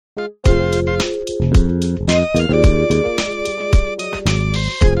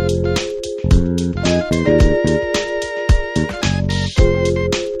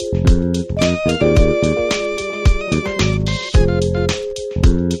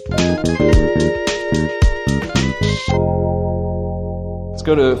Let's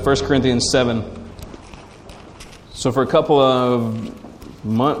go to 1 Corinthians 7. So for a couple of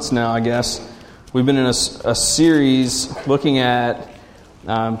months now, I guess, we've been in a series looking at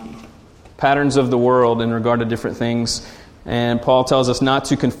patterns of the world in regard to different things. And Paul tells us not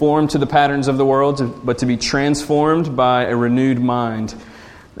to conform to the patterns of the world, but to be transformed by a renewed mind.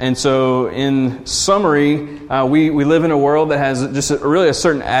 And so in summary, we live in a world that has just really a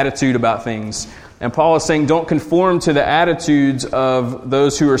certain attitude about things. And Paul is saying don't conform to the attitudes of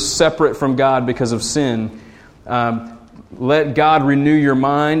those who are separate from God because of sin. Let God renew your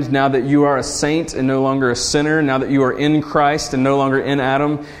mind now that you are a saint and no longer a sinner, now that you are in Christ and no longer in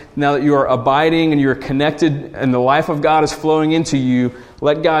Adam, now that you are abiding and you are connected and the life of God is flowing into you.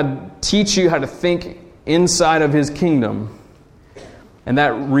 Let God teach you how to think inside of His kingdom. And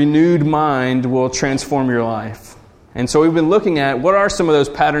that renewed mind will transform your life. And so we've been looking at what are some of those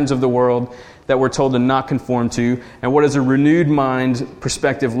patterns of the world that we're told to not conform to, and what does a renewed mind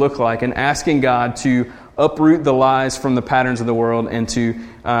perspective look like, and asking God to uproot the lies from the patterns of the world and to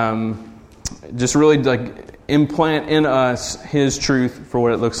just really implant in us His truth for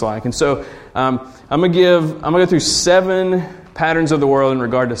what it looks like. And so I'm gonna go through 7 patterns of the world in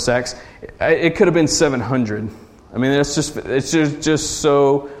regard to sex. It could have been 700. I mean, it's just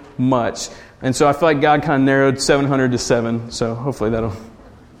so much. And so I feel like God kind of narrowed 700 to 7. So hopefully that'll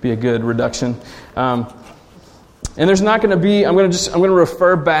be a good reduction. And there's not going to be, I'm going to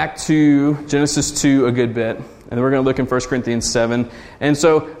refer back to Genesis 2 a good bit. And then we're going to look in 1 Corinthians 7. And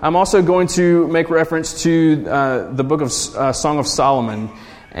so I'm also going to make reference to the book of Song of Solomon.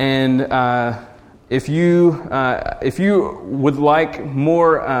 And if you would like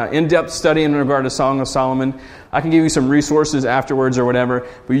more in-depth study in regard to Song of Solomon, I can give you some resources afterwards or whatever.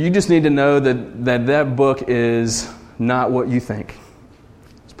 But you just need to know that book is not what you think.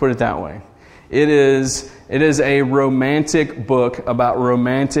 Let's put it that way. It is a romantic book about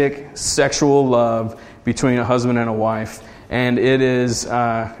romantic sexual love between a husband and a wife. And it's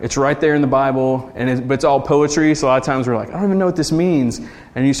right there in the Bible, but it's all poetry. So a lot of times we're like, I don't even know what this means.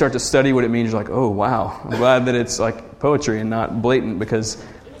 And you start to study what it means. You're like, oh wow, I'm glad that it's like poetry and not blatant, because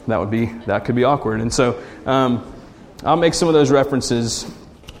that could be awkward. And so I'll make some of those references.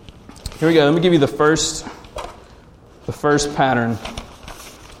 Here we go. Let me give you the first pattern.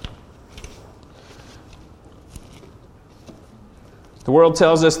 The world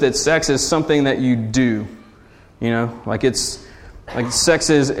tells us that sex is something that you do. Sex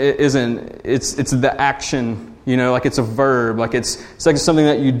isn't it's the action, like it's a verb, sex is something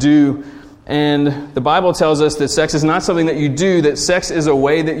that you do. And the Bible tells us that sex is not something that you do, that sex is a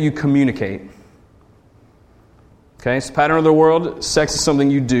way that you communicate. Okay, so pattern of the world, sex is something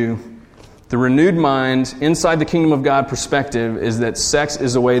you do. The renewed mind, inside the kingdom of God perspective, is that sex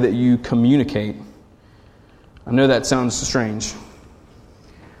is a way that you communicate. I know that sounds strange.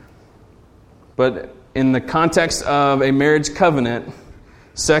 But in the context of a marriage covenant,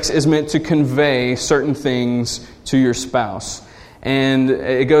 sex is meant to convey certain things to your spouse. And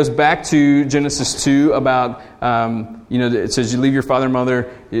it goes back to Genesis 2 about, it says you leave your father and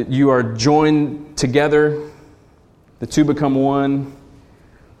mother, you are joined together, the two become one.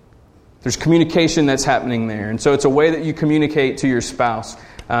 There's communication that's happening there. And so it's a way that you communicate to your spouse.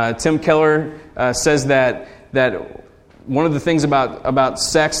 Tim Keller says that one of the things about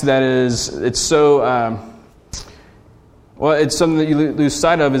sex that it's so... it's something that you lose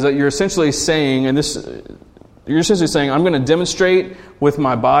sight of, is that you're essentially saying, I'm going to demonstrate with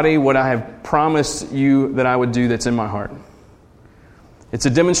my body what I have promised you that I would do that's in my heart. It's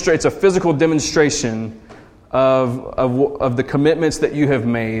a physical demonstration of the commitments that you have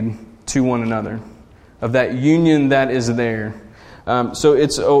made to one another, of that union that is there. So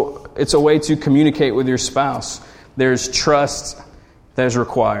it's a way to communicate with your spouse. There's trust that is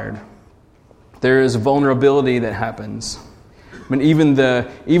required. There is vulnerability that happens. I mean, even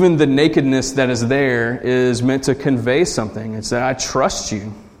the nakedness that is there is meant to convey something. It's that I trust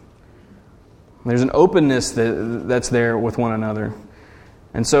you. There's an openness that's there with one another.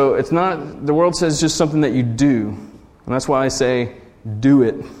 And so it's not, the world says just something that you do. And that's why I say, do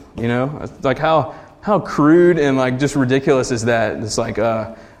it. Like how crude and just ridiculous is that? It's like,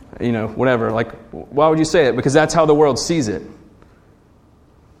 whatever. Like, why would you say it? Because that's how the world sees it.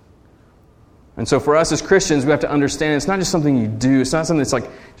 And so for us as Christians, we have to understand it's not just something you do. It's not something that's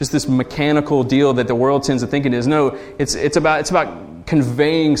like just this mechanical deal that the world tends to think it is. No, it's about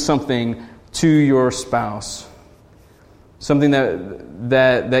conveying something to your spouse. Something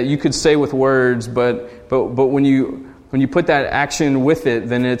that you could say with words, but when you put that action with it,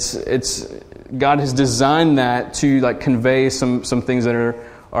 then it's God has designed that to convey some things that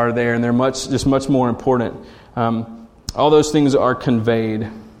are there, and they're much more important. all those things are conveyed.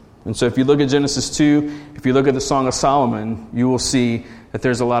 And so if you look at Genesis 2, if you look at the Song of Solomon, you will see that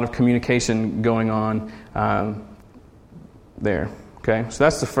there's a lot of communication going on there. Okay, so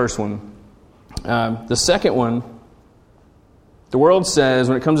that's the first one. The second one, the world says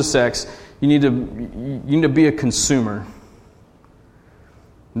when it comes to sex, you need to be a consumer.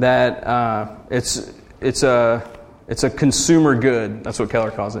 That it's a consumer good. That's what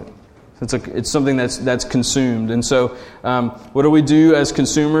Keller calls it. It's something that's consumed. And so, what do we do as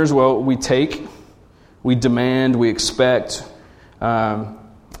consumers? Well, we take, we demand, we expect.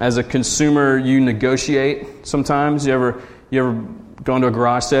 As a consumer, you negotiate. Sometimes you ever go into a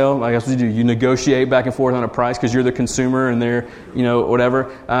garage sale? Like that's what you do. You negotiate back and forth on a price because you're the consumer and they're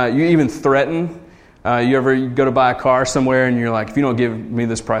whatever. You even threaten. You ever go to buy a car somewhere and you're like, if you don't give me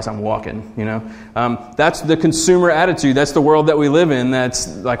this price, I'm walking, That's the consumer attitude. That's the world that we live in. That's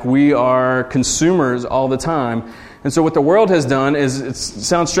like we are consumers all the time. And so what the world has done is, it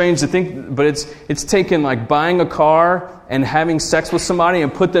sounds strange to think, but it's taken like buying a car and having sex with somebody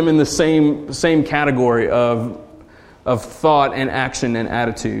and put them in the same category of thought and action and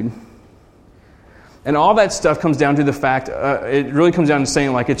attitude. And all that stuff comes down to the fact, it really comes down to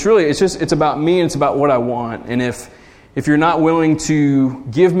saying like, it's about me and it's about what I want. And if you're not willing to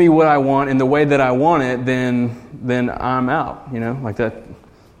give me what I want in the way that I want it, then I'm out, like that.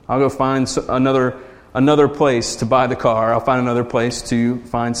 I'll go find another place to buy the car. I'll find another place to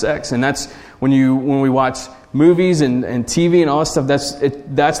find sex. And that's when we watch movies and TV and all that stuff,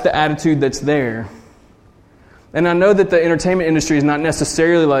 that's the attitude that's there. And I know that the entertainment industry is not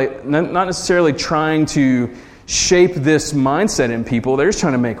necessarily trying to shape this mindset in people. They're just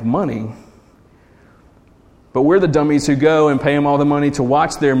trying to make money. But we're the dummies who go and pay them all the money to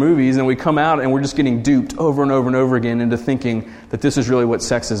watch their movies, and we come out and we're just getting duped over and over and over again into thinking that this is really what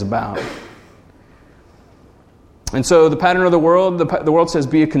sex is about. And so the pattern of the world says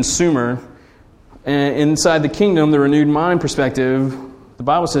be a consumer. And inside the kingdom, the renewed mind perspective, the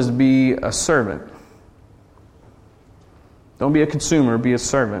Bible says be a servant. Don't be a consumer, be a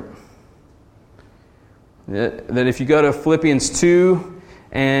servant. That if you go to Philippians 2,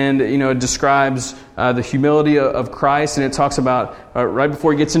 and it describes the humility of Christ, and it talks about, right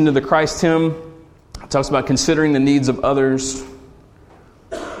before he gets into the Christ hymn, it talks about considering the needs of others,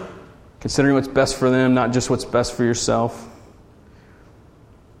 considering what's best for them, not just what's best for yourself.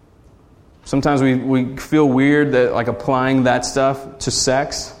 Sometimes we feel weird that like applying that stuff to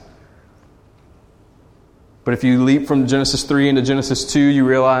sex. But if you leap from Genesis 3 into Genesis 2, you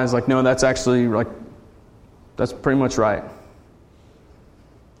realize, like, no, that's actually, like, that's pretty much right.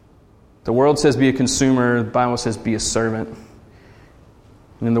 The world says be a consumer. The Bible says be a servant.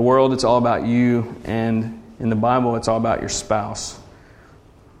 And in the world, it's all about you. And in the Bible, it's all about your spouse.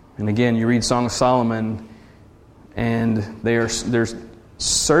 And again, you read Song of Solomon, and they're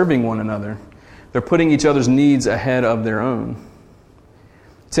serving one another. They're putting each other's needs ahead of their own.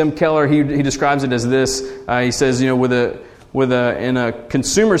 Tim Keller, he describes it as this. He says, in a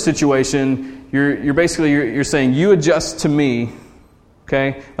consumer situation, you're basically saying you adjust to me,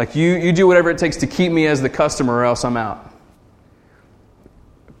 okay? Like you do whatever it takes to keep me as the customer, or else I'm out.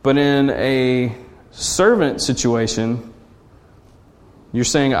 But in a servant situation, you're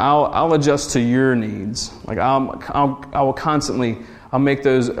saying I'll adjust to your needs. Like I will constantly make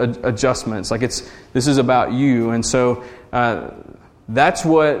those adjustments. Like this is about you, and so. That's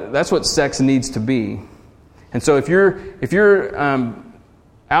what sex needs to be. And so if your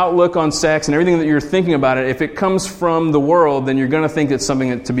outlook on sex and everything that you're thinking about it, if it comes from the world, then you're going to think it's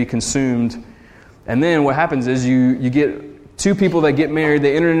something to be consumed. And then what happens is you get two people that get married,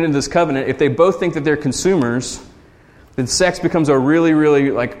 they enter into this covenant. If they both think that they're consumers, then sex becomes a really, really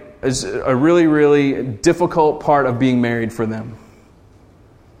difficult part of being married for them.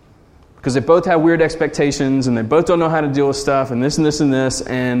 Because they both have weird expectations, and they both don't know how to deal with stuff, and this and this and this,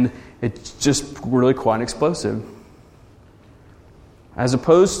 and it's just really quite explosive. As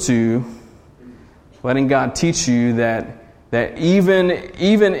opposed to letting God teach you that even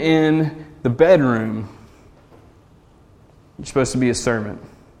in the bedroom, you're supposed to be a servant.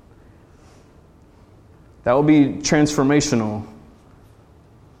 That will be transformational.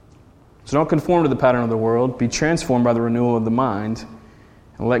 So don't conform to the pattern of the world. Be transformed by the renewal of the mind.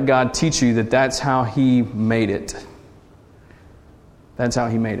 And let God teach you that that's how He made it. That's how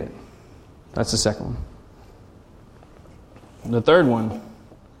He made it. That's the second one. The third one. All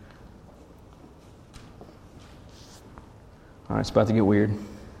right, it's about to get weird.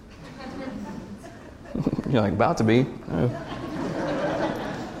 You're like, about to be.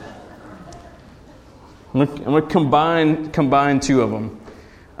 I'm going to combine two of them.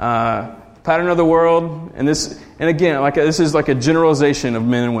 Pattern of the world, and again, this is like a generalization of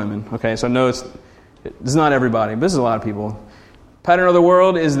men and women. Okay, so I know it's not everybody, but this is a lot of people. Pattern of the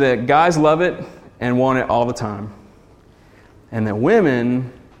world is that guys love it and want it all the time, and that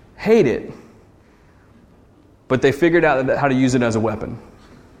women hate it, but they figured out how to use it as a weapon.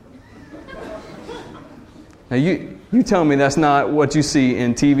 Now you tell me that's not what you see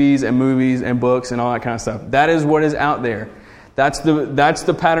in TVs and movies and books and all that kind of stuff. That is what is out there. That's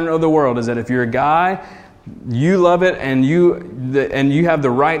the pattern of the world, is that if you're a guy, you love it and you have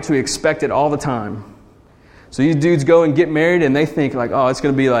the right to expect it all the time. So these dudes go and get married and they think like, oh, it's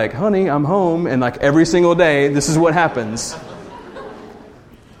going to be like, honey, I'm home, and like every single day this is what happens.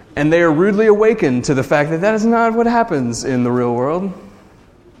 And they are rudely awakened to the fact that is not what happens in the real world.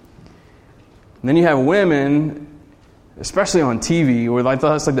 And then you have women, especially on TV, where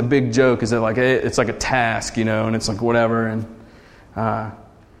that's like the big joke, is that like it's like a task, and it's like whatever, and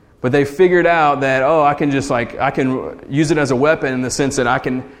but they figured out that I can use it as a weapon in the sense that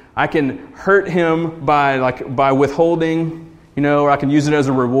I can hurt him by withholding, or I can use it as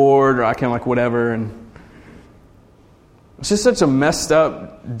a reward, or I can like whatever, and it's just such a messed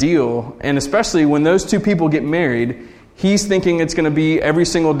up deal. And especially when those two people get married, he's thinking it's going to be every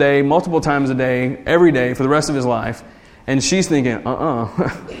single day, multiple times a day, every day for the rest of his life. And she's thinking,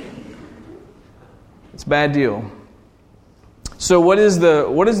 it's a bad deal. So what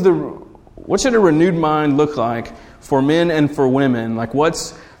should a renewed mind look like for men and for women? How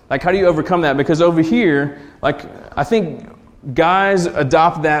do you overcome that? Because over here, I think guys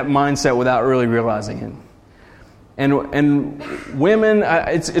adopt that mindset without really realizing it. And women,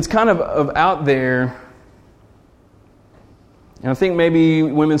 it's kind of out there. And I think maybe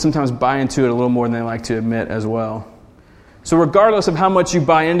women sometimes buy into it a little more than they like to admit as well. So regardless of how much you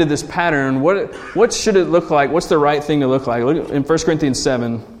buy into this pattern, what should it look like? What's the right thing to look like? Look in 1 Corinthians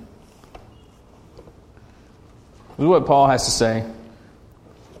 7. This is what Paul has to say.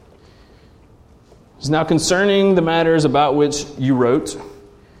 It's now concerning the matters about which you wrote,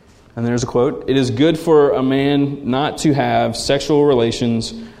 and there's a quote, "It is good for a man not to have sexual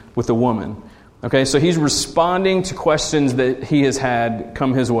relations with a woman." Okay, so he's responding to questions that he has had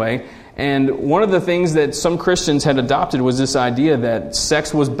come his way. And one of the things that some Christians had adopted was this idea that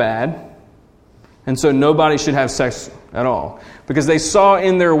sex was bad, and so nobody should have sex at all. Because they saw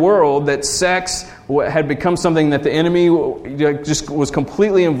in their world that sex had become something that the enemy just was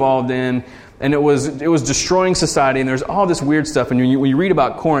completely involved in, and it was destroying society, and there's all this weird stuff. And when you read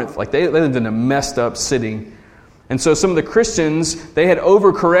about Corinth, they lived in a messed up city. And so some of the Christians, they had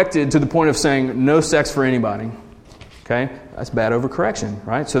overcorrected to the point of saying, no sex for anybody. Okay? That's bad overcorrection,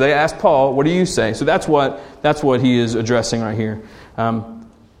 right? So they asked Paul, what do you say? So that's what he is addressing right here.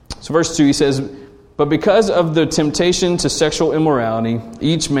 So verse 2, he says, "But because of the temptation to sexual immorality,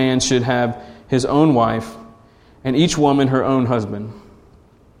 each man should have his own wife, and each woman her own husband."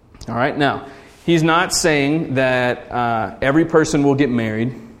 All right? Now, he's not saying that every person will get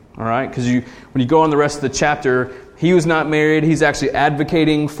married. All right, because when you go on the rest of the chapter, he was not married. He's actually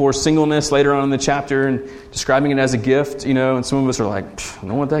advocating for singleness later on in the chapter and describing it as a gift, and some of us are like, I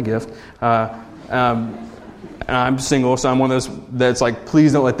don't want that gift. And I'm single, so I'm one of those that's like,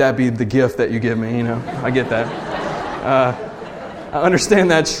 please don't let that be the gift that you give me. I get that. I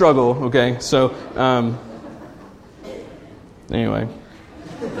understand that struggle. Okay, so anyway.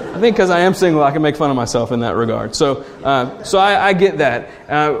 I think because I am single, I can make fun of myself in that regard. So I get that.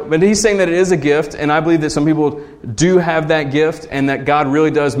 But he's saying that it is a gift, and I believe that some people do have that gift, and that God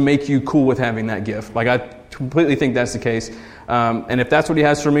really does make you cool with having that gift. I completely think that's the case. And if that's what he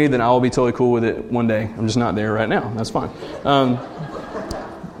has for me, then I will be totally cool with it one day. I'm just not there right now. That's fine.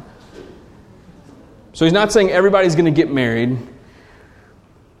 So he's not saying everybody's going to get married.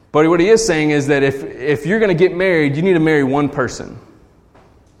 But what he is saying is that if you're going to get married, you need to marry one person.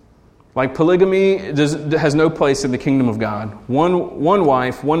 Polygamy has no place in the kingdom of God. One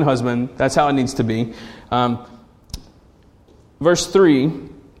wife, one husband, that's how it needs to be. Verse 3,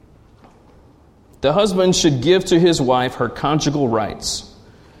 "The husband should give to his wife her conjugal rights,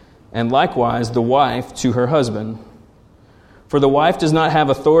 and likewise the wife to her husband. For the wife does not have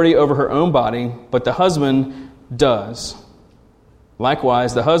authority over her own body, but the husband does.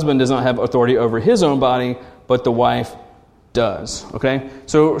 Likewise, the husband does not have authority over his own body, but the wife does." Okay,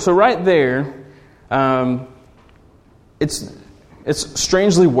 so right there, it's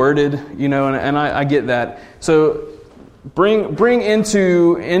strangely worded, and I get that. So bring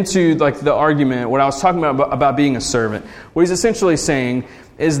into the argument what I was talking about being a servant. What he's essentially saying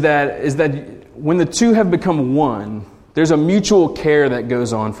is that when the two have become one, there's a mutual care that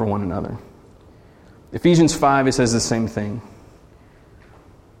goes on for one another. Ephesians 5, it says the same thing.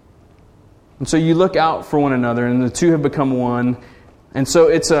 And so you look out for one another, and the two have become one. And so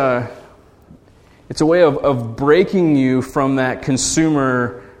it's a way of breaking you from that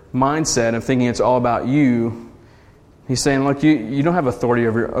consumer mindset of thinking it's all about you. He's saying, look, you don't have authority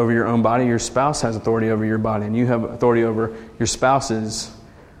over your own body. Your spouse has authority over your body, and you have authority over your spouse's.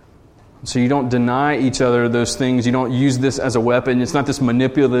 So you don't deny each other those things. You don't use this as a weapon. It's not this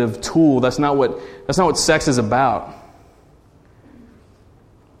manipulative tool. That's not what sex is about.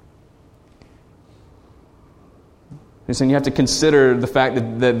 He's saying you have to consider the fact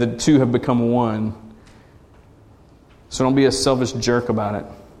that the two have become one. So don't be a selfish jerk about it.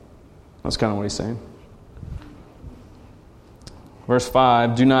 That's kind of what he's saying. Verse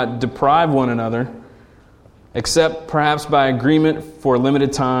 5, do not deprive one another, except perhaps by agreement for a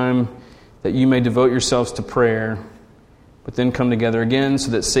limited time, that you may devote yourselves to prayer, but then come together again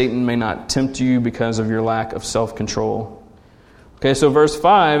so that Satan may not tempt you because of your lack of self-control. Okay, so verse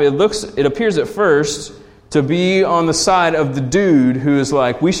 5, it appears at first to be on the side of the dude who is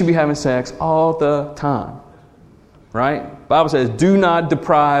like, we should be having sex all the time. Right? The Bible says, do not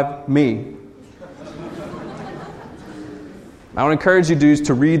deprive me. I would encourage you dudes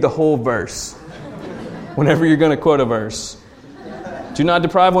to read the whole verse whenever you're going to quote a verse. Do not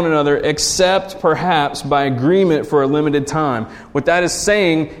deprive one another, except perhaps by agreement for a limited time. What that is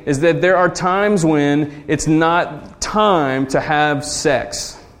saying is that there are times when it's not time to have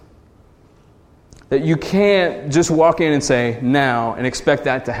sex. That you can't just walk in and say, now, and expect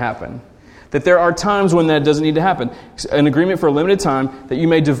that to happen. That there are times when that doesn't need to happen. An agreement for a limited time that you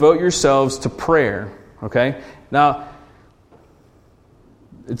may devote yourselves to prayer. Okay? Now,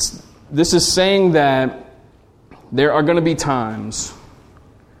 this is saying that there are going to be times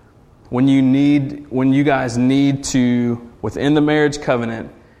when you guys need to, within the marriage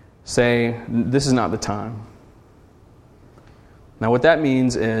covenant, say, this is not the time. Now what that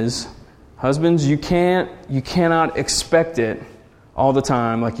means is, husbands, you cannot expect it all the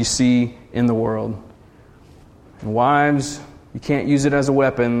time like you see in the world. And wives, you can't use it as a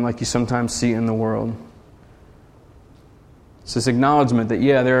weapon like you sometimes see in the world. It's this acknowledgement that,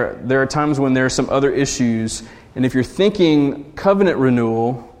 there are times when there are some other issues, and if you're thinking covenant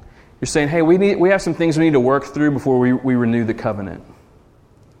renewal, you're saying, hey, we have some things we need to work through before we renew the covenant.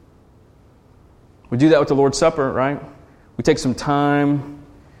 We do that with the Lord's Supper, right? We take some time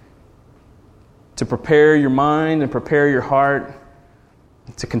to prepare your mind and prepare your heart,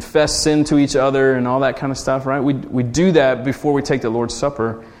 to confess sin to each other and all that kind of stuff, right? We do that before we take the Lord's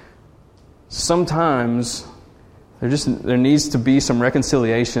Supper. Sometimes there needs to be some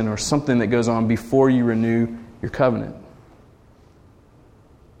reconciliation or something that goes on before you renew your covenant.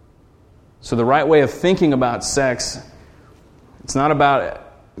 So the right way of thinking about sex, it's not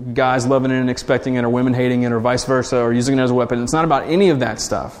about guys loving it and expecting it, or women hating it, or vice versa, or using it as a weapon. It's not about any of that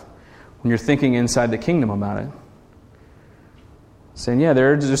stuff when you're thinking inside the kingdom about it. Saying,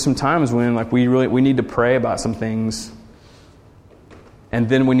 there are just some times when we need to pray about some things, and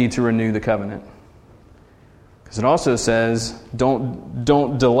then we need to renew the covenant. Because it also says, don't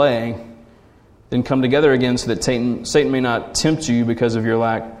delay, then come together again so that Satan may not tempt you because of your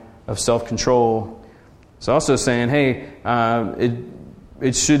lack of self-control. It's also saying, hey,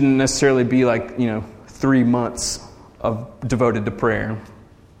 it shouldn't necessarily be 3 months of devoted to prayer.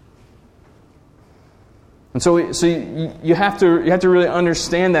 And so you have to really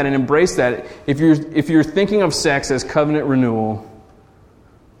understand that and embrace that. If you're thinking of sex as covenant renewal,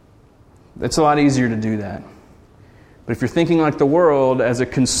 it's a lot easier to do that. But if you're thinking like the world, as a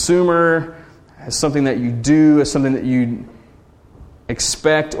consumer, as something that you do, as something that you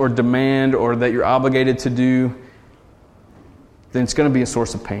expect or demand or that you're obligated to do, then it's going to be a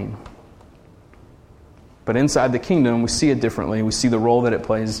source of pain. But inside the kingdom, we see it differently. We see the role that it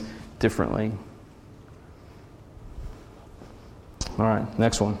plays differently. All right,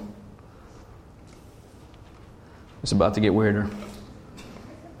 next one. It's about to get weirder.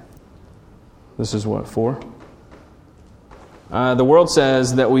 This is what, 4? The world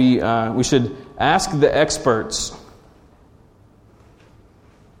says that we should ask the experts.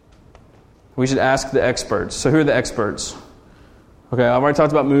 We should ask the experts. So who are the experts? Okay, I've already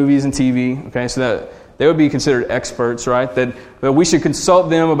talked about movies and TV. Okay, so that they would be considered experts, right? That we should consult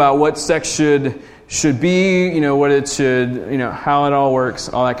them about what sex should be, what it should, how it all works,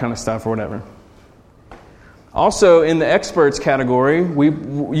 all that kind of stuff or whatever. Also, in the experts category,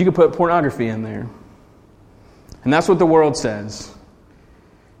 you could put pornography in there. And that's what the world says.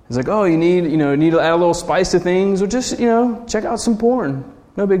 It's like, oh, you need to add a little spice to things, or just, check out some porn.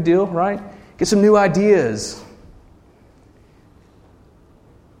 No big deal, right? Get some new ideas.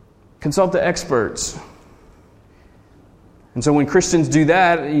 Consult the experts. And so when Christians do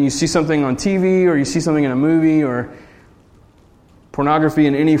that, you see something on TV or you see something in a movie or pornography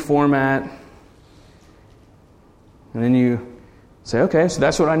in any format, and then you say, okay, so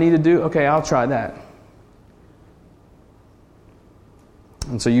that's what I need to do? Okay, I'll try that.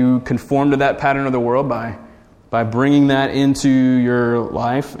 And so you conform to that pattern of the world by bringing that into your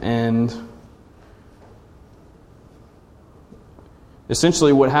life, and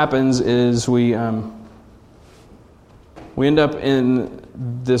essentially what happens is we end up in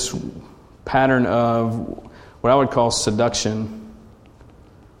this pattern of what I would call seduction.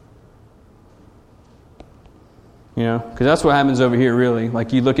 You know, because that's what happens over here, really.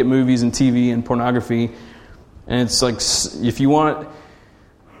 Like, you look at movies and TV and pornography, and it's like, if you want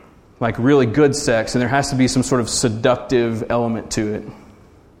like really good sex, and there has to be some sort of seductive element to it.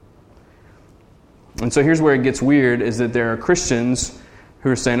 And so here's where it gets weird, is that there are Christians who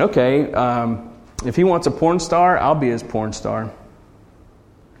are saying, okay, if he wants a porn star, I'll be his porn star.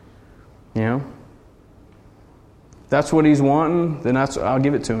 You know? If that's what he's wanting, then I'll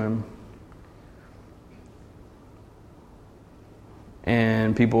give it to him.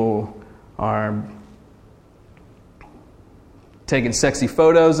 And people are taking sexy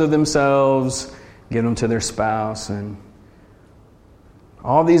photos of themselves, give them to their spouse, and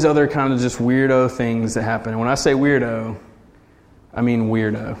all these other kind of just weirdo things that happen. And when I say weirdo, I mean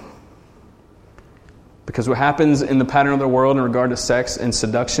weirdo. Because what happens in the pattern of the world in regard to sex and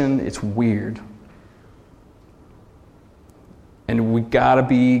seduction, it's weird. And we got to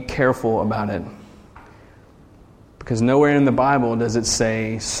be careful about it. Because nowhere in the Bible does it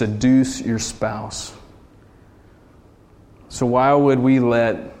say, seduce your spouse. So why would we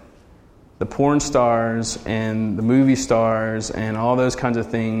let the porn stars and the movie stars and all those kinds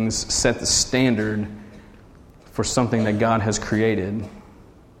of things set the standard for something that God has created?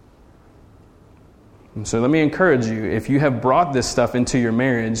 And so let me encourage you, if you have brought this stuff into your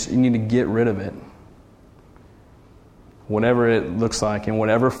marriage, you need to get rid of it. Whatever it looks like, in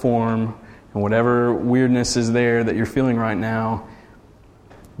whatever form, and whatever weirdness is there that you're feeling right now,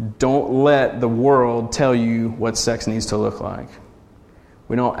 don't let the world tell you what sex needs to look like.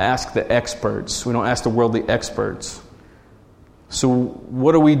 We don't ask the experts. We don't ask the worldly experts. So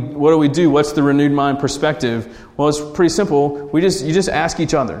what do we do? What's the renewed mind perspective? Well, it's pretty simple. You just ask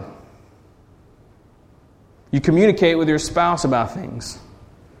each other. You communicate with your spouse about things.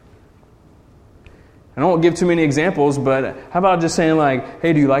 I don't give too many examples, but how about just saying like,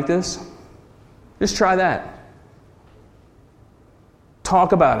 hey, do you like this? Just try that.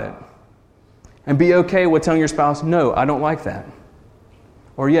 Talk about it. And be okay with telling your spouse, no, I don't like that.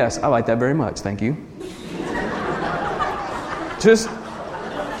 Or yes, I like that very much, thank you. Just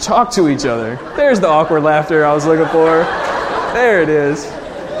talk to each other. There's the awkward laughter I was looking for. There it is.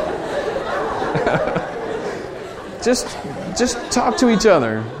 Just talk to each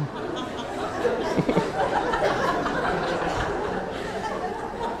other.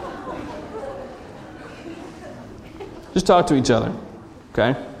 Just talk to each other,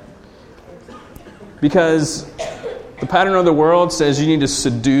 okay? Because the pattern of the world says you need to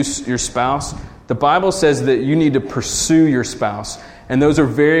seduce your spouse. The Bible says that you need to pursue your spouse. And those are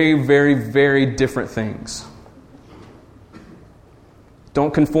very, very, very different things.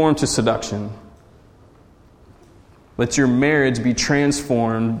 Don't conform to seduction. Let your marriage be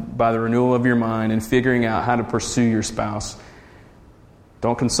transformed by the renewal of your mind and figuring out how to pursue your spouse.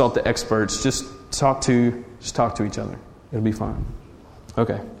 Don't consult the experts. Just talk to each other. It'll be fine.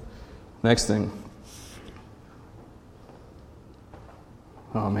 Okay. Next thing.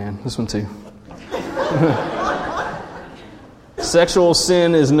 Oh man, this one too. Sexual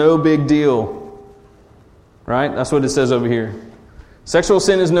sin is no big deal. Right? That's what it says over here. Sexual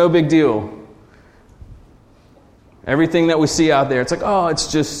sin is no big deal. Everything that we see out there, it's like, oh, it's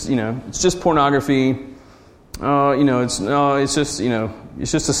just pornography. It's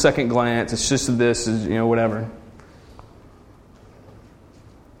just a second glance. It's just this, whatever.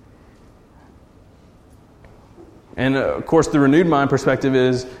 And of course, the renewed mind perspective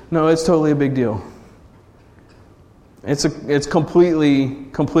is, no, it's totally a big deal. It's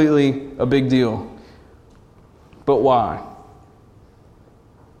completely a big deal. But why?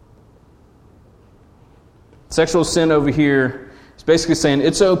 Sexual sin over here is basically saying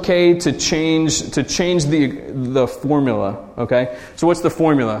it's okay to change the formula. Okay, so what's the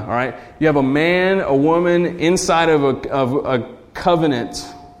formula? All right, you have a man, a woman inside of a covenant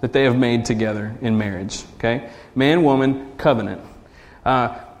that they have made together in marriage. Okay, man, woman, covenant.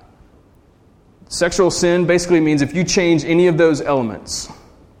 Sexual sin basically means if you change any of those elements.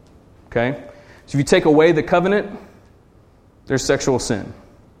 Okay, so if you take away the covenant, there's sexual sin.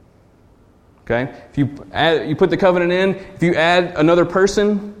 Okay? If you put the covenant in, if you add another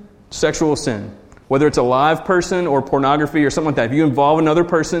person, sexual sin. Whether it's a live person or pornography or something like that. If you involve another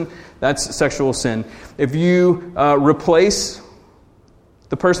person, that's sexual sin. If you replace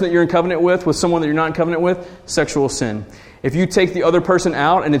the person that you're in covenant with someone that you're not in covenant with, sexual sin. If you take the other person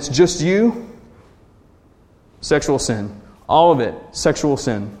out and it's just you, sexual sin. All of it, sexual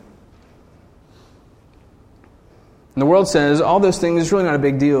sin. And the world says all those things is really not a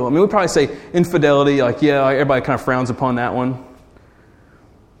big deal. I mean, we probably say infidelity, everybody kind of frowns upon that one.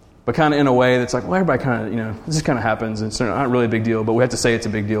 But kind of in a way that's like, well, everybody kind of, this just kind of happens. It's not really a big deal, but we have to say it's a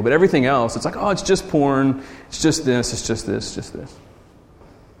big deal. But everything else, it's like, oh, it's just porn. It's just this. It's just this. It's just this.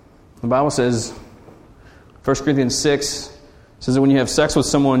 The Bible says, 1 Corinthians 6 says that when you have sex with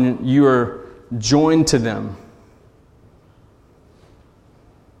someone, you are joined to them.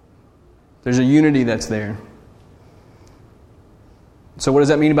 There's a unity that's there. So what does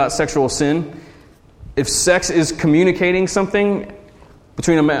that mean about sexual sin? If sex is communicating something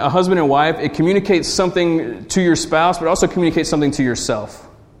between a husband and wife, it communicates something to your spouse, but also communicates something to yourself.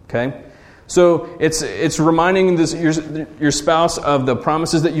 Okay? So it's reminding your spouse of the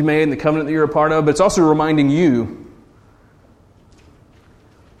promises that you made and the covenant that you're a part of, but it's also reminding you.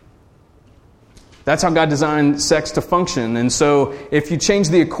 That's how God designed sex to function. And so if you change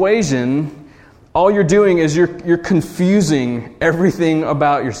the equation, all you're doing is you're confusing everything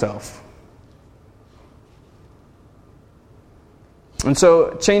about yourself. And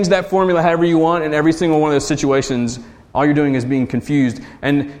so change that formula however you want in every single one of those situations. All you're doing is being confused.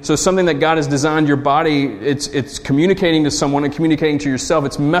 And so something that God has designed your body, it's communicating to someone and communicating to yourself.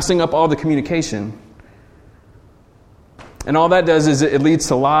 It's messing up all the communication. And all that does is it leads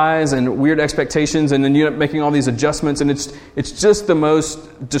to lies and weird expectations, and then you end up making all these adjustments, and it's just the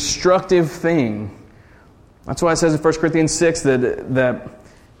most destructive thing. That's why it says in 1 Corinthians 6 that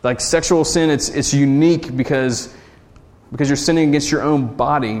like sexual sin, it's unique because you're sinning against your own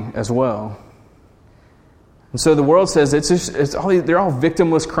body as well. And so the world says they're all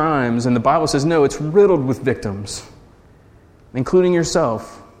victimless crimes, and the Bible says no, it's riddled with victims, including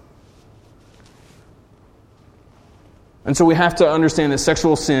yourself. And so we have to understand that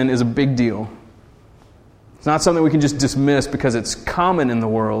sexual sin is a big deal. It's not something we can just dismiss because it's common in the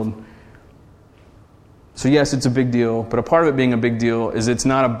world. So yes, it's a big deal, but a part of it being a big deal is it's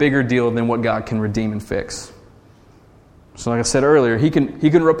not a bigger deal than what God can redeem and fix. So like I said earlier, He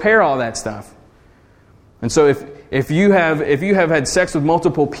can repair all that stuff. And so if you have had sex with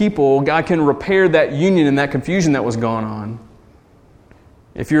multiple people, God can repair that union and that confusion that was going on.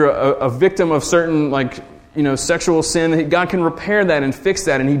 If you're a victim of certain sexual sin, God can repair that and fix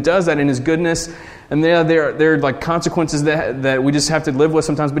that, and He does that in His goodness. And there are like consequences that we just have to live with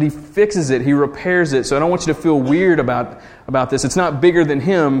sometimes, but He fixes it, He repairs it. So I don't want you to feel weird about this. It's not bigger than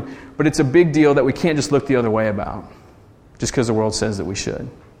Him, but it's a big deal that we can't just look the other way about, just because the world says that we should.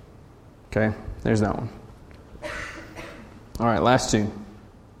 Okay, there's that one. All right, last two.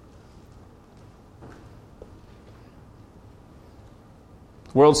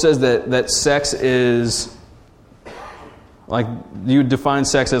 The world says that sex is, like, you would define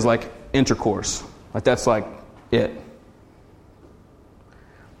sex as like intercourse. Like that's like it.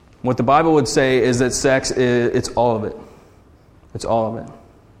 What the Bible would say is that sex it's all of it. It's all of it.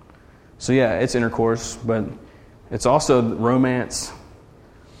 So yeah, it's intercourse, but it's also romance.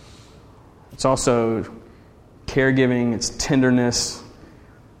 It's also caregiving, it's tenderness,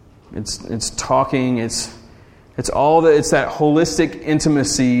 it's talking, it's that holistic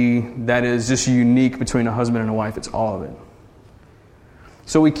intimacy that is just unique between a husband and a wife. It's all of it.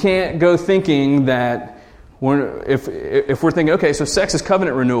 So we can't go thinking that if we're thinking, okay, so sex is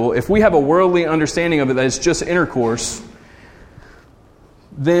covenant renewal. If we have a worldly understanding of it that it's just intercourse,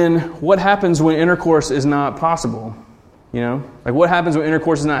 then what happens when intercourse is not possible? Like what happens when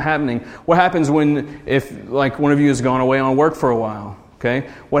intercourse is not happening? What happens if one of you has gone away on work for a while? Okay?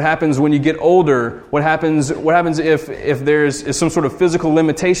 What happens when you get older? What happens if there's some sort of physical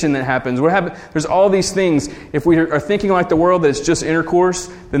limitation that happens? There's all these things. If we are thinking like the world that it's just intercourse,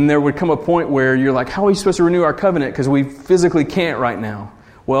 then there would come a point where you're like, how are we supposed to renew our covenant? Because we physically can't right now.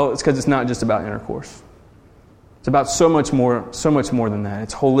 Well, it's because it's not just about intercourse. It's about so much more than that.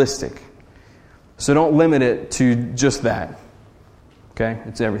 It's holistic. So don't limit it to just that. Okay?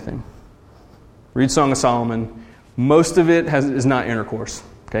 It's everything. Read Song of Solomon. Most of it is not intercourse.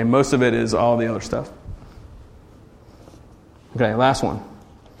 Okay? Most of it is all the other stuff. Okay, last one.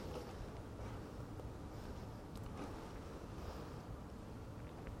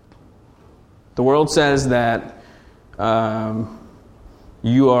 The world says that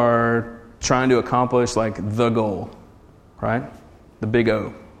you are trying to accomplish like the goal, right? The big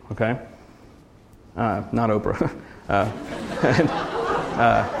O, okay? Not Oprah.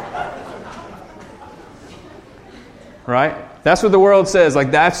 Right? That's what the world says.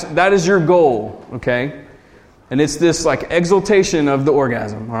 Like that is your goal, okay? And it's this like exaltation of the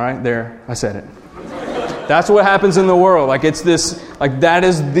orgasm. All right, there, I said it. That's what happens in the world. Like it's this, like that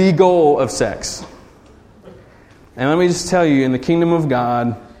is the goal of sex. And let me just tell you, in the kingdom of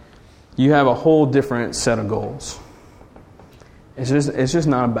God, you have a whole different set of goals. It's just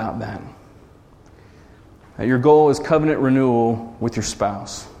not about that. Your goal is covenant renewal with your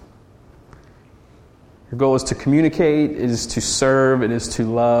spouse. Your goal is to communicate, it is to serve, it is to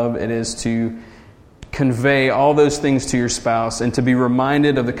love, it is to convey all those things to your spouse and to be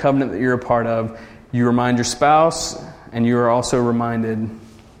reminded of the covenant that you're a part of. You remind your spouse, and you are also reminded.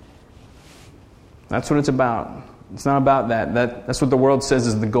 That's what it's about. It's not about that. That's what the world says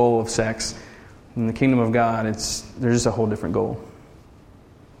is the goal of sex. In the kingdom of God, there's just a whole different goal.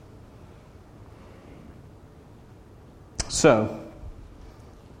 So,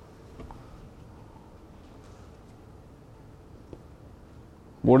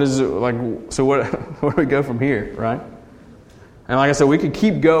 what is it like? So where do we go from here, right? And like I said, we could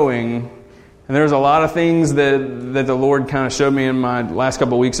keep going. And there's a lot of things that the Lord kind of showed me in my last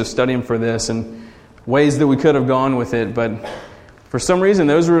couple of weeks of studying for this, and ways that we could have gone with it. But for some reason,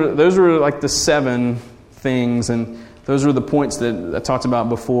 those were like the 7 things, and those were the points that I talked about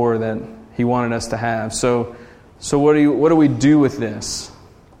before that He wanted us to have. So what do we do with this?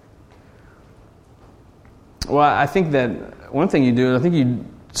 Well, I think that one thing you do is I think you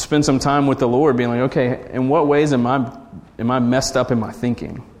spend some time with the Lord, being like, okay, in what ways am I messed up in my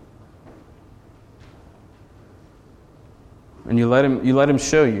thinking? And you let him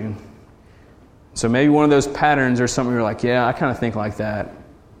show you. So maybe one of those patterns or something you're like, yeah, I kind of think like that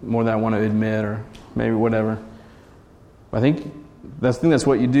more than I want to admit, or maybe whatever. But I think that's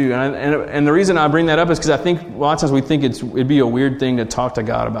what you do. And the reason I bring that up is because I think a lot of times we think it'd be a weird thing to talk to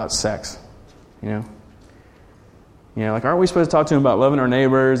God about sex. You know, like, aren't we supposed to talk to Him about loving our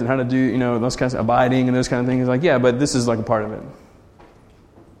neighbors and how to do, those kinds of abiding and those kind of things? Like, yeah, but this is like a part of it.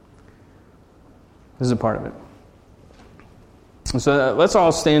 This is a part of it. So let's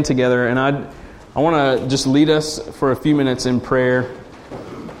all stand together, and I want to just lead us for a few minutes in prayer.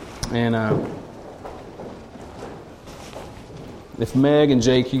 And if Meg and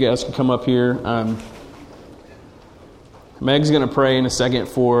Jake, you guys can come up here. Meg's going to pray in a second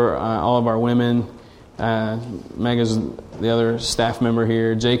for all of our women. Meg is the other staff member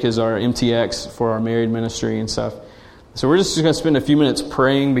here. Jake is our MTX for our married ministry and stuff. So we're just going to spend a few minutes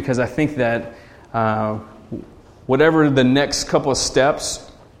praying, because I think that whatever the next couple of steps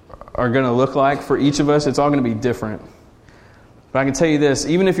are going to look like for each of us, it's all going to be different. But I can tell you this,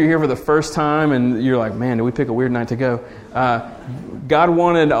 even if you're here for the first time and you're like, man, did we pick a weird night to go? God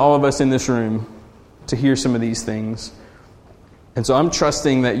wanted all of us in this room to hear some of these things. And so I'm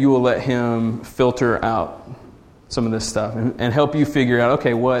trusting that you will let Him filter out some of this stuff and help you figure out,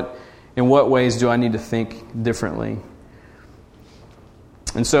 okay, in what ways do I need to think differently?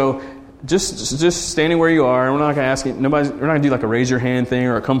 And so just standing where you are, we're not going to ask you, we're not going to do like a raise your hand thing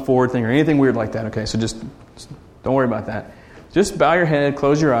or a come forward thing or anything weird like that, okay? So just don't worry about that. Just bow your head,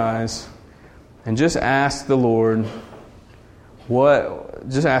 close your eyes, and just ask the Lord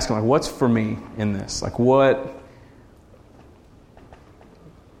just ask Him, like, what's for me in this? Like, what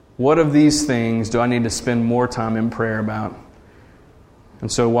of these things do I need to spend more time in prayer about?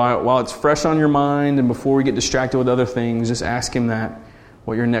 And so while it's fresh on your mind and before we get distracted with other things, just ask Him that,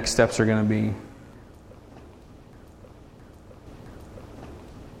 what your next steps are going to be.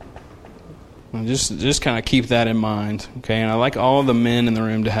 And just kind of keep that in mind, okay? And I'd like all the men in the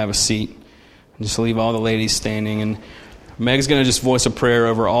room to have a seat. And just leave all the ladies standing. And Meg's going to just voice a prayer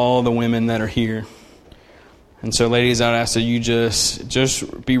over all the women that are here. And so, ladies, I'd ask that you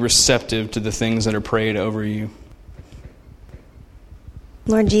just be receptive to the things that are prayed over you.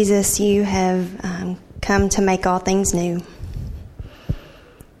 Lord Jesus, you have come to make all things new.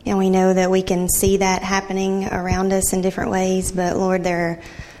 And we know that we can see that happening around us in different ways, but Lord, there are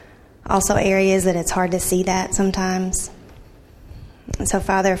also areas that it's hard to see that sometimes. And so,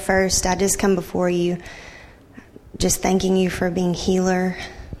 Father, first, I just come before you just thanking you for being healer,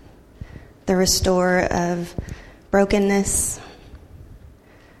 the restorer of brokenness,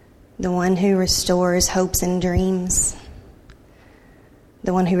 the one who restores hopes and dreams,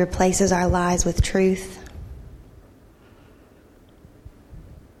 the one who replaces our lies with truth.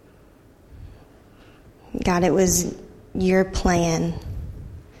 God, it was your plan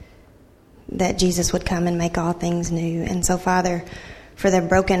that Jesus would come and make all things new. And so, Father, for the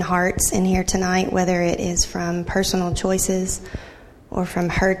broken hearts in here tonight, whether it is from personal choices or from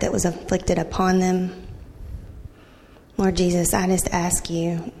hurt that was inflicted upon them. Lord Jesus, I just ask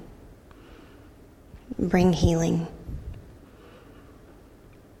you, bring healing.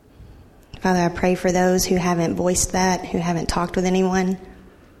 Father, I pray for those who haven't voiced that, who haven't talked with anyone.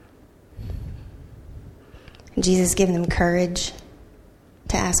 Jesus, give them courage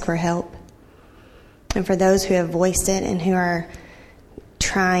to ask for help. And for those who have voiced it and who are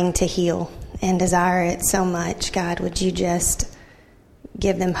trying to heal and desire it so much, God, would you just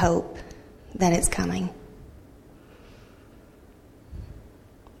give them hope that it's coming.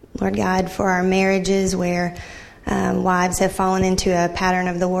 Lord God, for our marriages where wives have fallen into a pattern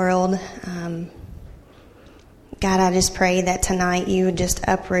of the world, God, I just pray that tonight you would just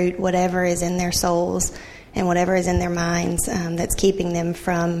uproot whatever is in their souls and whatever is in their minds that's keeping them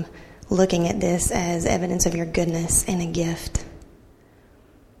from looking at this as evidence of your goodness and a gift.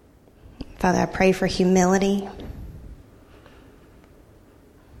 Father, I pray for humility.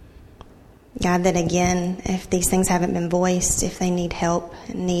 God, that again, if these things haven't been voiced, if they need help,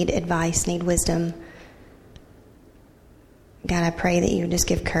 need advice, need wisdom, God, I pray that you would just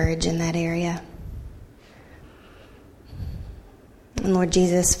give courage in that area. And Lord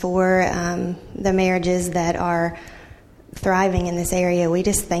Jesus, for the marriages that are thriving in this area, we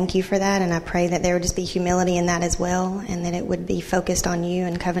just thank you for that, and I pray that there would just be humility in that as well, and that it would be focused on you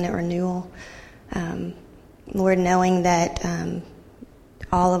and covenant renewal. Lord, knowing that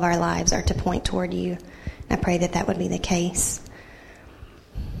all of our lives are to point toward you, I pray that that would be the case.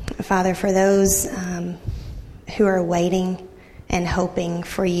 Father, for those who are waiting and hoping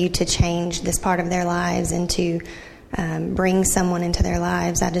for you to change this part of their lives and to bring someone into their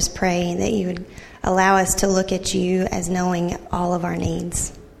lives, I just pray that you would allow us to look at you as knowing all of our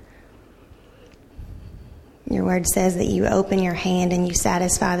needs. Your word says that you open your hand and you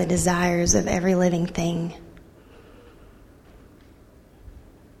satisfy the desires of every living thing.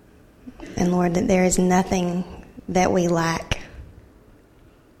 And Lord, that there is nothing that we lack.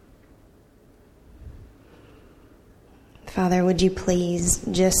 Father, would you please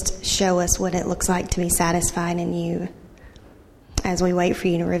just show us what it looks like to be satisfied in you as we wait for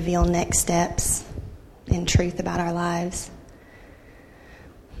you to reveal next steps in truth about our lives.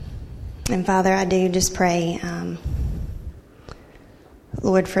 And Father, I do just pray,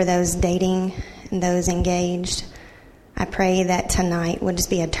 Lord, for those dating and those engaged, I pray that tonight would just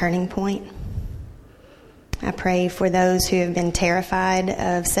be a turning point. I pray for those who have been terrified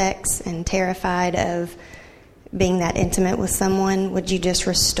of sex and terrified of being that intimate with someone. Would you just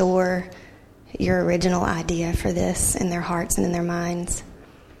restore your original idea for this in their hearts and in their minds?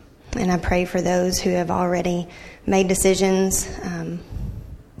 And I pray for those who have already made decisions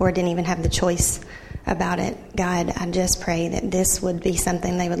or didn't even have the choice about it. God, I just pray that this would be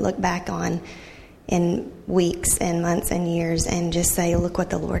something they would look back on in weeks and months and years and just say, look what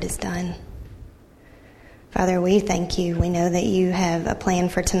the Lord has done. Father, we thank you. We know that you have a plan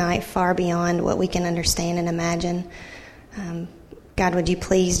for tonight far beyond what we can understand and imagine. God, would you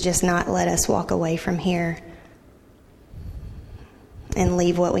please just not let us walk away from here and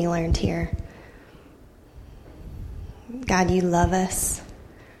leave what we learned here. God, you love us.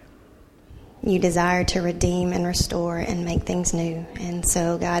 You desire to redeem and restore and make things new. And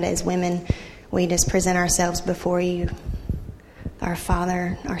so, God, as women, we just present ourselves before you, our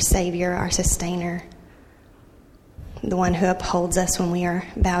Father, our Savior, our Sustainer, the one who upholds us when we are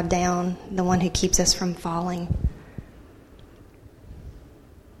bowed down, the one who keeps us from falling.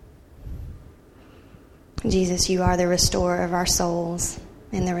 Jesus, you are the restorer of our souls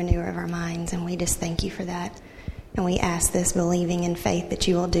and the renewer of our minds, and we just thank you for that. And we ask this believing in faith that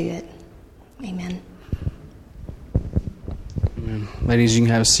you will do it. Amen. Amen. Ladies, you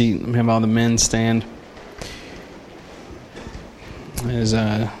can have a seat. We have all the men stand as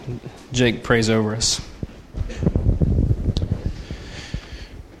Jake prays over us.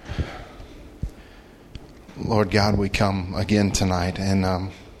 Lord God, we come again tonight,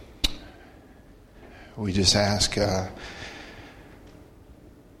 and we just ask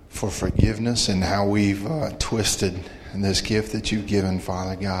for forgiveness and how we've twisted this gift that you've given,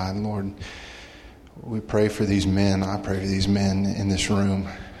 Father God. Lord, we pray for these men. I pray for these men in this room.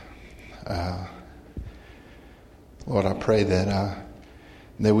 Lord, I pray that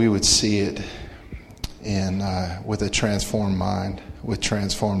we would see it with a transformed mind, with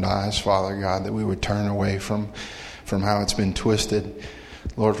transformed eyes, Father God, that we would turn away from how it's been twisted,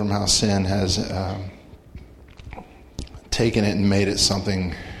 Lord, from how sin has taken it and made it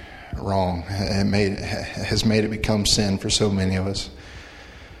something wrong. Has made it become sin for so many of us.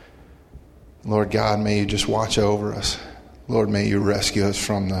 Lord God, may you just watch over us. Lord, may you rescue us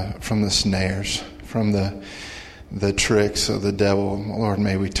from the snares, from the the tricks of the devil. Lord,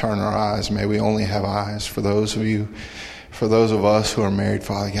 may we turn our eyes. May we only have eyes for those of us who are married,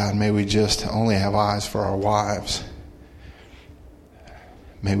 Father God. May we just only have eyes for our wives.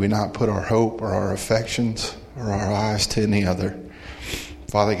 May we not put our hope or our affections or our eyes to any other.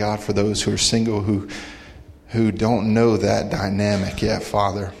 Father God, for those who are single, who don't know that dynamic yet,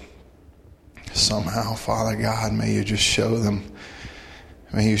 Father, somehow, Father God, may you just show them.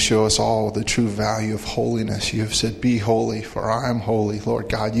 May you show us all the true value of holiness. You have said, be holy, for I am holy. Lord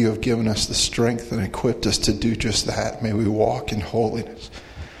God, you have given us the strength and equipped us to do just that. May we walk in holiness.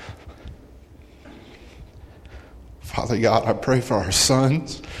 Father God, I pray for our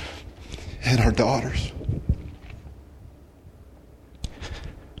sons and our daughters.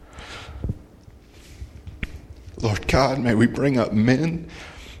 Lord God, may we bring up men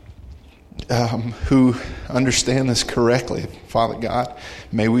who understand this correctly, Father God.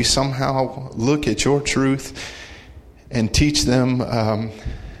 May we somehow look at your truth and teach them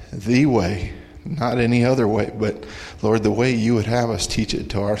the way, not any other way, but, Lord, the way you would have us teach it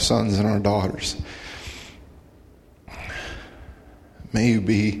to our sons and our daughters. May you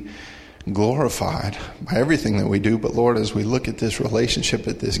be glorified by everything that we do, but, Lord, as we look at this relationship,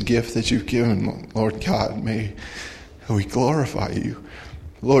 at this gift that you've given, Lord God, may we glorify you.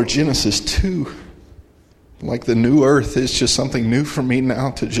 Lord, Genesis 2, like the new earth, is just something new for me now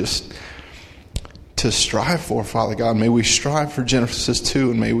to strive for, Father God. May we strive for Genesis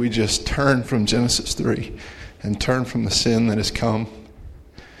 2, and may we just turn from Genesis 3 and turn from the sin that has come.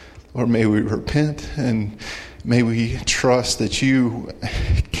 Lord, may we repent, and may we trust that you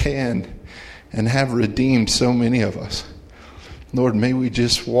can and have redeemed so many of us. Lord, may we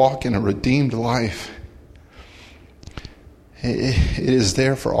just walk in a redeemed life. It is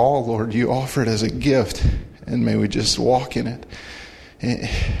there for all, Lord. You offer it as a gift, and may we just walk in it.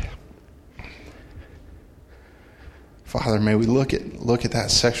 Father, may we look at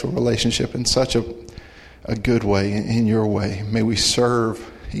that sexual relationship in such a good way, in your way. May we serve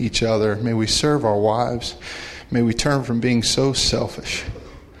each other. May we serve our wives. May we turn from being so selfish.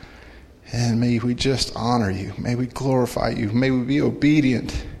 And may we just honor you. May we glorify you. May we be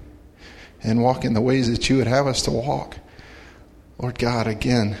obedient and walk in the ways that you would have us to walk. Lord God,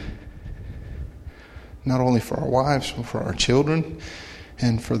 again, not only for our wives, but for our children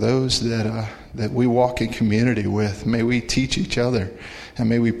and for those that we walk in community with. May we teach each other, and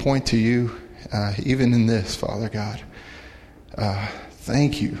may we point to you even in this, Father God.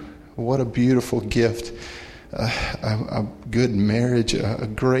 Thank you. What a beautiful gift. A good marriage, a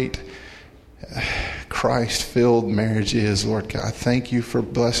great Christ-filled marriage is, Lord God. Thank you for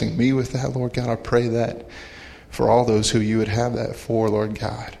blessing me with that, Lord God. I pray that for all those who you would have that for, Lord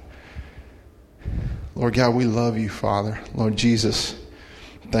God. Lord God, we love you, Father. Lord Jesus,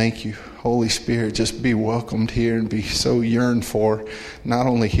 thank you. Holy Spirit, just be welcomed here and be so yearned for, not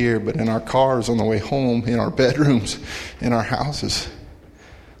only here, but in our cars on the way home, in our bedrooms, in our houses.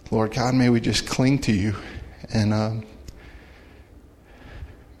 Lord God, may we just cling to you, and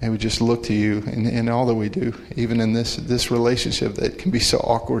may we just look to you in all that we do, even in this relationship that can be so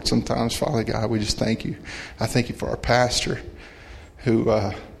awkward sometimes, Father God. We just thank you. I thank you for our pastor who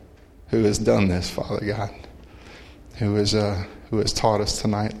has done this, Father God, who has taught us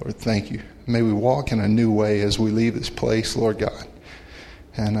tonight, Lord. Thank you. May we walk in a new way as we leave this place, Lord God.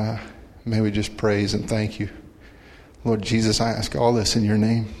 And may we just praise and thank you. Lord Jesus, I ask all this in your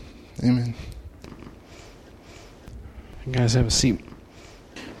name. Amen. You guys have a seat.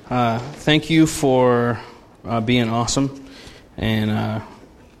 Thank you for being awesome, and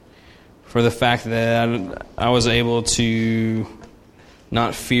for the fact that I was able to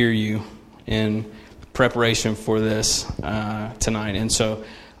not fear you in preparation for this tonight. And so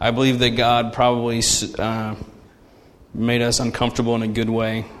I believe that God probably made us uncomfortable in a good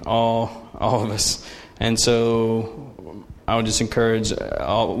way, all of us. And so I would just encourage,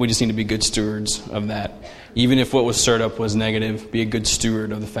 we just need to be good stewards of that. Even if what was stirred up was negative, be a good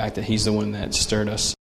steward of the fact that he's the one that stirred us.